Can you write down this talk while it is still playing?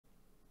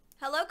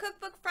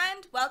cookbook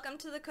friend, welcome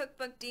to the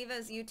Cookbook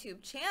Divas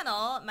YouTube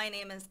channel. My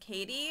name is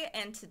Katie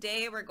and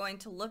today we're going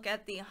to look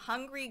at the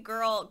Hungry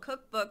Girl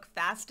cookbook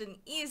Fast and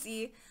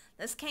Easy.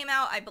 This came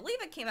out, I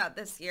believe it came out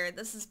this year.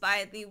 This is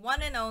by the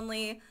one and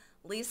only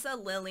Lisa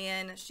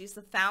Lillien. She's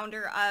the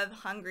founder of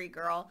Hungry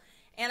Girl.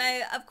 And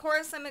of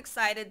course, I'm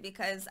excited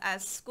because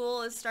as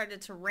school has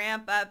started to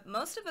ramp up,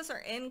 most of us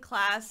are in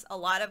class. A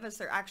lot of us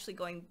are actually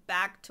going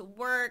back to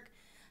work.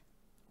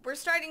 We're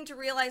starting to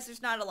realize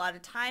there's not a lot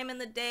of time in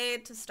the day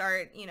to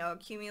start,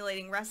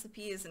 accumulating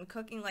recipes and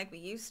cooking like we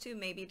used to,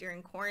 maybe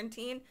during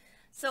quarantine.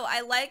 So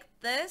I like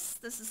this.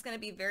 This is going to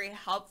be very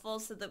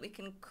helpful so that we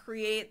can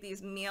create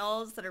these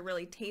meals that are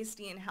really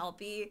tasty and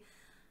healthy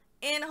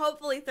in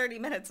hopefully 30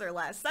 minutes or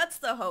less. That's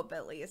the hope,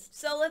 at least.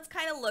 So let's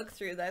kind of look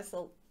through this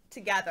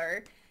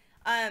together.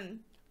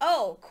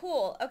 Oh,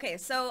 cool. Okay,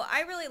 so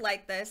I really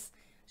like this.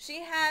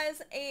 She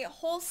has a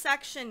whole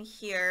section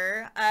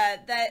here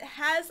that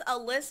has a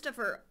list of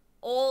her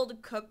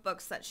old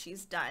cookbooks that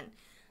she's done.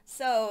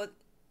 So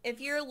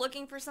if you're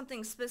looking for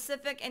something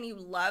specific and you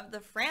love the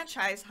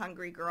franchise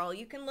Hungry Girl,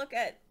 you can look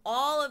at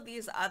all of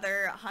these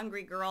other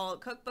Hungry Girl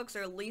cookbooks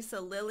or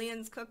Lisa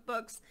Lillien's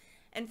cookbooks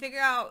and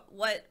figure out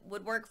what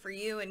would work for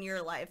you in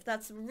your life.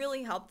 That's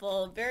really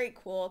helpful, very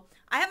cool.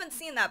 I haven't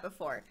seen that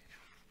before.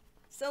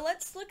 So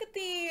let's look at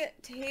the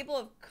table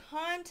of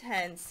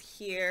contents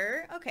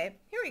here. Okay,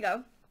 here we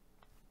go.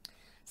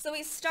 So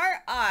we start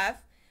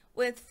off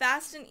with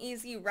fast and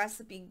easy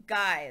recipe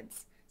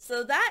guides.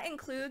 So that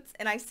includes,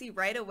 and I see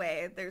right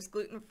away, there's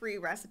gluten-free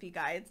recipe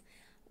guides.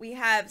 We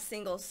have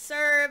single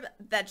serve,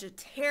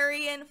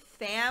 vegetarian,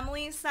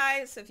 family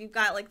size. So if you've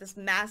got like this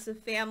massive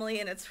family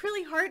and it's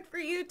really hard for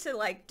you to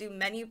like do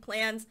menu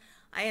plans,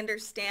 I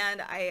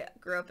understand. I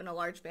grew up in a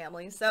large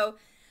family. So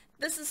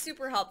this is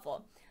super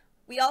helpful.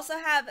 We also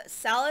have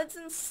salads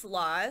and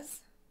slaws.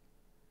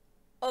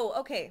 Oh,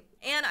 okay.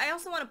 And I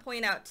also want to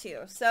point out too,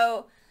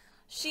 so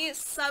she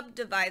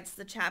subdivides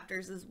the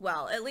chapters as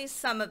well, at least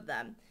some of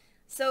them.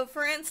 So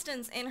for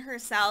instance, in her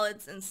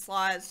salads and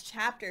slaws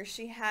chapter,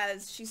 she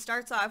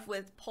starts off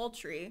with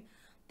poultry,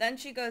 then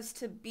she goes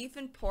to beef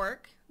and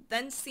pork,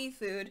 then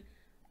seafood,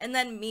 and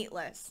then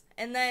meatless.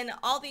 And then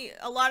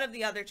a lot of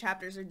the other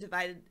chapters are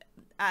divided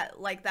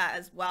like that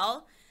as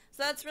well.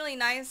 So that's really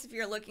nice if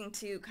you're looking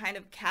to kind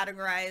of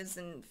categorize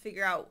and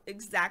figure out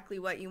exactly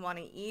what you want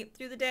to eat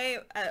through the day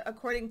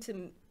according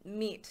to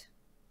meat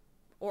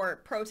or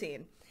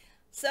protein.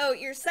 So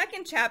your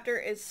second chapter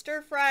is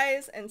stir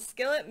fries and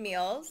skillet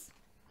meals.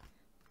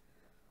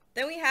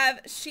 Then we have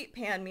sheet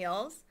pan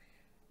meals.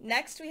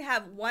 Next we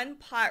have one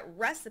pot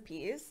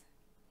recipes.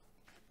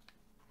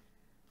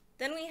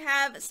 Then we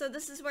have, so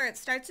this is where it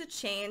starts to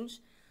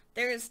change.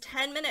 There's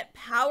 10-minute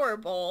power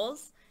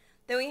bowls.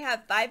 Then we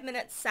have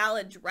 5-minute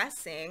salad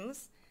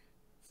dressings.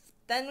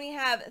 Then we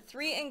have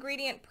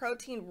 3-ingredient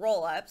protein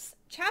roll-ups.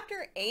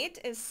 Chapter 8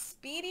 is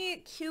speedy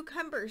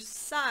cucumber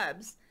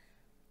subs.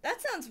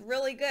 That sounds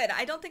really good.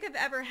 I don't think I've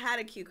ever had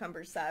a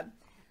cucumber sub.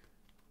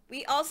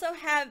 We also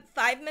have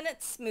 5-minute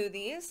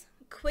smoothies,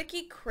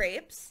 quickie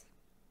crepes.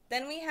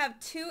 Then we have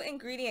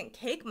 2-ingredient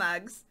cake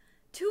mugs.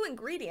 2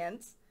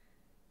 ingredients.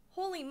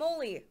 Holy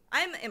moly.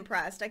 I'm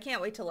impressed. I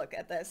can't wait to look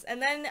at this.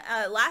 And then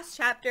last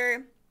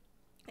chapter,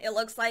 it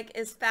looks like,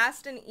 is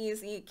fast and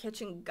easy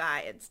kitchen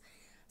guides.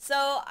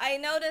 So I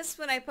noticed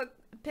when I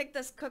picked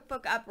this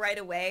cookbook up right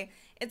away,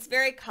 it's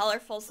very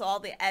colorful, so all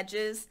the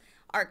edges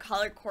are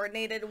color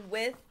coordinated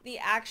with the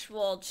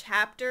actual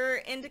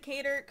chapter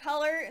indicator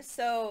color.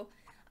 So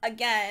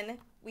again,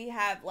 we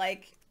have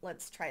like,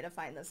 let's try to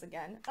find this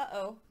again.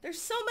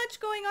 There's so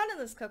much going on in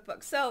this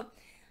cookbook. So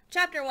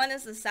chapter 1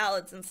 is the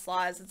salads and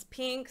slaws. It's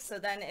pink, so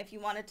then if you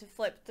wanted to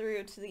flip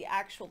through to the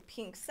actual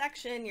pink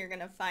section, you're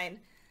gonna find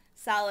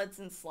salads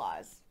and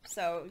slaws.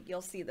 So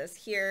you'll see this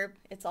here.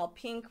 It's all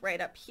pink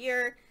right up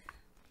here.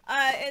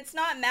 It's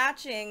not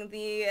matching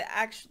the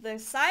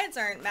sides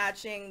aren't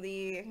matching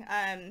the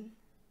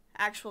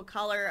actual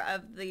color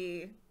of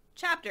the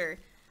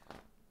chapter,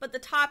 but the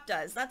top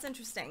does. That's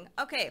interesting.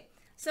 Okay,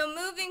 so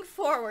moving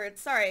forward,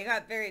 sorry, I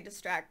got very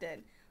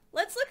distracted.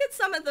 Let's look at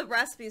some of the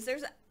recipes.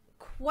 There's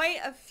quite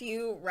a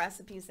few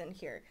recipes in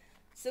here.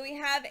 So we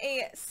have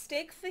a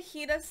steak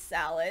fajita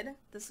salad.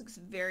 This looks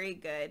very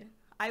good.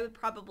 I would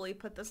probably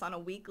put this on a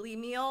weekly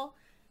meal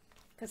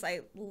because I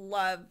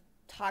love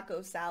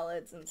taco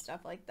salads and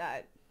stuff like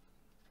that.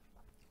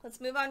 Let's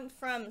move on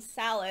from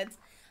salads.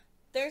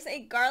 There's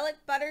a garlic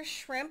butter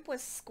shrimp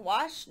with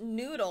squash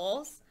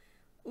noodles.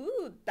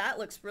 Ooh, that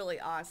looks really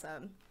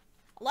awesome.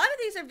 A lot of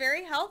these are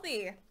very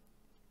healthy.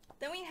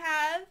 Then we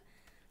have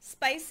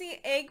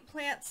spicy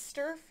eggplant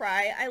stir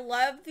fry. I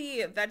love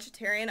the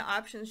vegetarian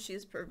options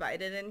she's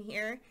provided in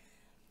here.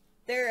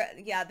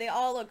 They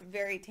all look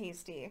very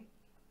tasty.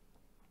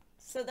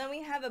 So then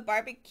we have a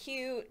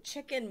barbecue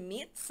chicken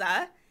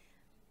mitza.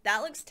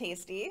 That looks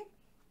tasty.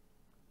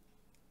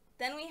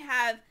 Then we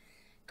have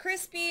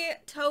crispy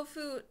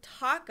tofu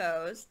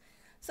tacos.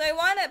 So I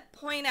want to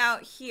point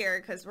out here,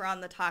 because we're on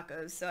the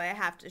tacos, so I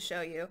have to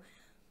show you.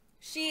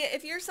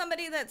 If you're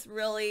somebody that's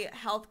really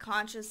health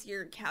conscious,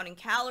 you're counting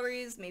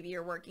calories, maybe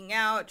you're working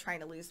out,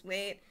 trying to lose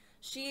weight,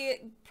 she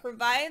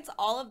provides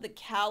all of the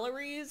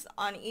calories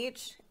on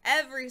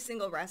every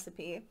single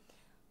recipe.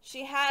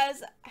 She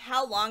has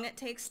how long it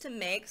takes to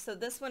make, so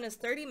this one is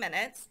 30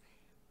 minutes.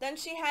 Then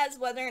she has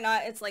whether or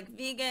not it's like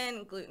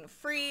vegan,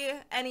 gluten-free,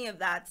 any of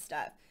that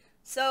stuff.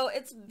 So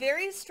it's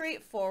very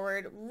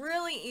straightforward,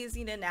 really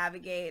easy to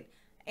navigate,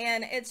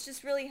 and it's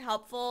just really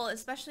helpful,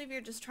 especially if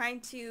you're just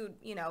trying to,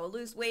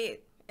 lose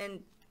weight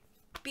and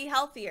be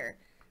healthier.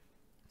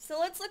 So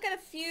let's look at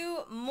a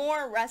few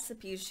more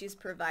recipes she's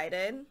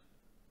provided.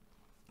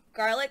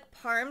 Garlic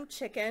parm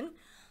chicken.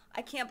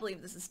 I can't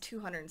believe this is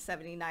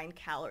 279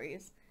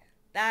 calories.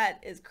 That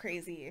is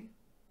crazy.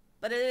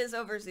 But it is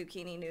over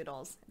zucchini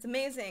noodles. It's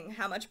amazing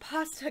how much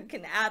pasta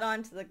can add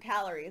on to the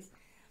calories.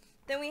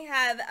 Then we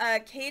have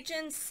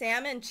Cajun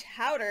salmon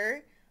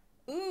chowder.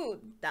 Ooh,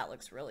 that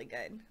looks really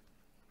good.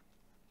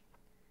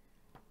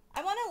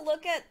 I want to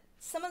look at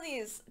some of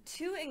these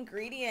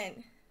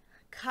 2-ingredient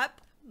cup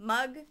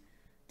mug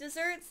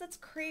desserts. That's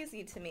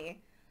crazy to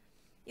me.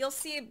 You'll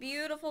see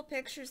beautiful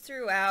pictures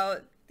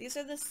throughout. These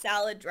are the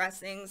salad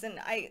dressings, and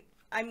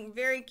I'm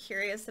very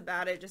curious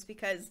about it just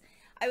because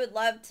I would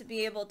love to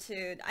be able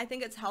to, I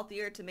think it's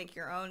healthier to make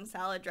your own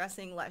salad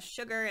dressing, less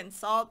sugar and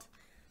salt.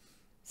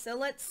 So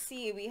let's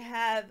see,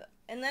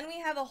 and then we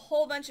have a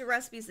whole bunch of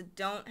recipes that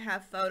don't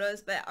have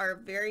photos but are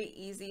very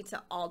easy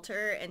to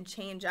alter and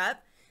change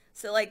up.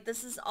 So like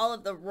this is all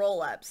of the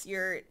roll-ups,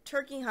 your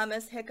turkey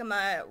hummus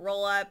jicama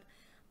roll-up,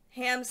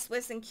 ham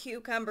Swiss and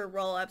cucumber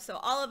roll-up. So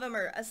all of them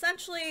are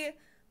essentially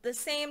the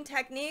same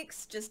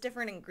techniques, just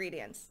different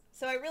ingredients.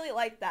 So I really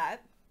like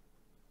that.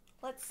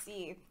 Let's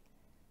see.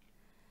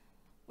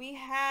 We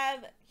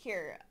have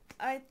here,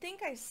 I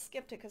think I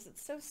skipped it because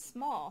it's so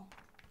small.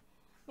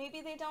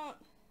 Maybe they don't.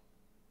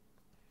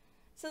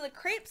 So the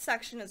crepe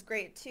section is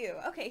great too.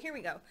 Okay, here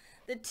we go.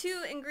 The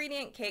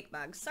 2-ingredient cake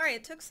mugs. Sorry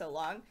it took so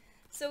long.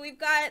 So we've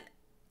got,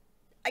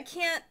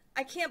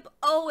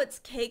 oh, it's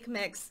cake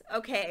mix.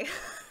 Okay,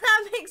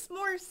 that makes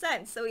more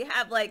sense. So we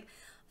have like,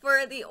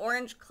 for the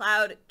orange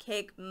cloud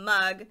cake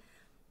mug,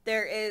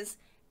 there is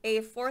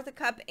a 1/4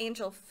 cup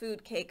angel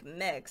food cake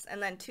mix,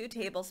 and then 2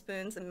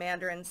 tablespoons of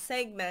mandarin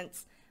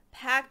segments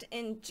packed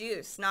in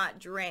juice, not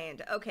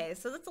drained. Okay,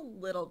 so that's a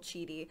little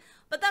cheaty,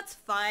 but that's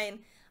fine.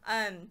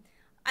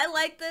 I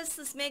like this.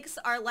 This makes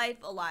our life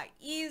a lot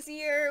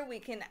easier. We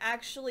can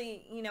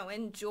actually,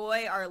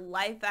 enjoy our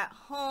life at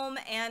home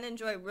and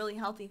enjoy really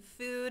healthy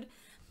food.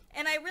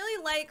 And I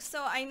really like,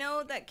 so I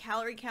know that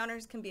calorie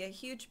counters can be a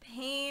huge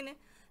pain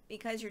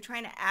because you're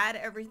trying to add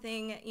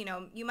everything,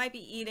 you might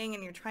be eating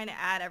and you're trying to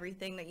add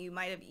everything that you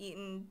might have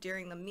eaten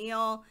during the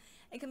meal.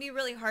 It can be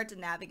really hard to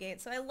navigate.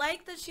 So I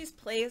like that she's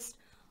placed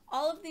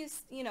all of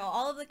these,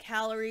 all of the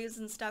calories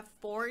and stuff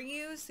for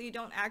you, so you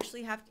don't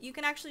actually have, you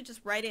can actually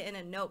just write it in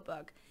a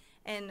notebook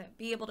and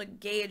be able to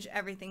gauge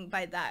everything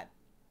by that.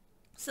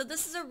 So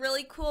this is a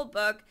really cool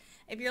book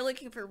if you're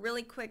looking for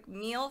really quick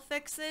meal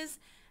fixes,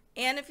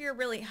 and if you're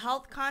really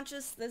health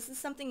conscious, this is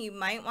something you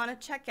might want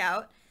to check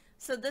out.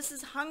 So this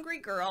is Hungry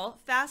Girl,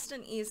 Fast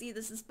and Easy.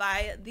 This is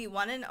by the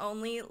one and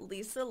only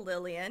Lisa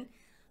Lillien.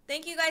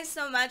 Thank you guys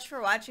so much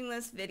for watching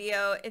this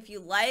video. If you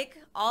like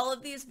all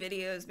of these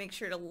videos, make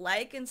sure to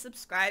like and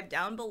subscribe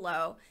down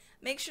below.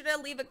 Make sure to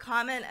leave a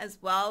comment as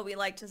well. We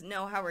like to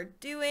know how we're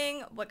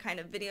doing, what kind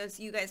of videos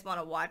you guys want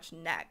to watch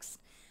next.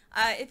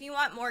 If you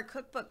want more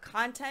cookbook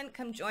content,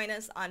 come join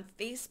us on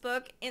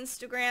Facebook,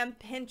 Instagram,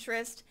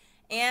 Pinterest,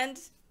 and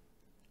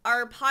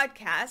our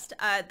podcast.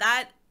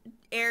 That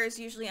airs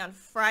usually on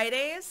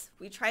Fridays.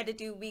 We try to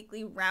do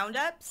weekly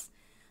roundups.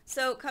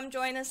 So come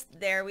join us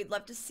there. We'd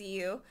love to see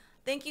you.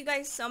 Thank you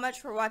guys so much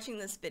for watching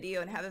this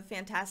video and have a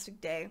fantastic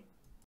day.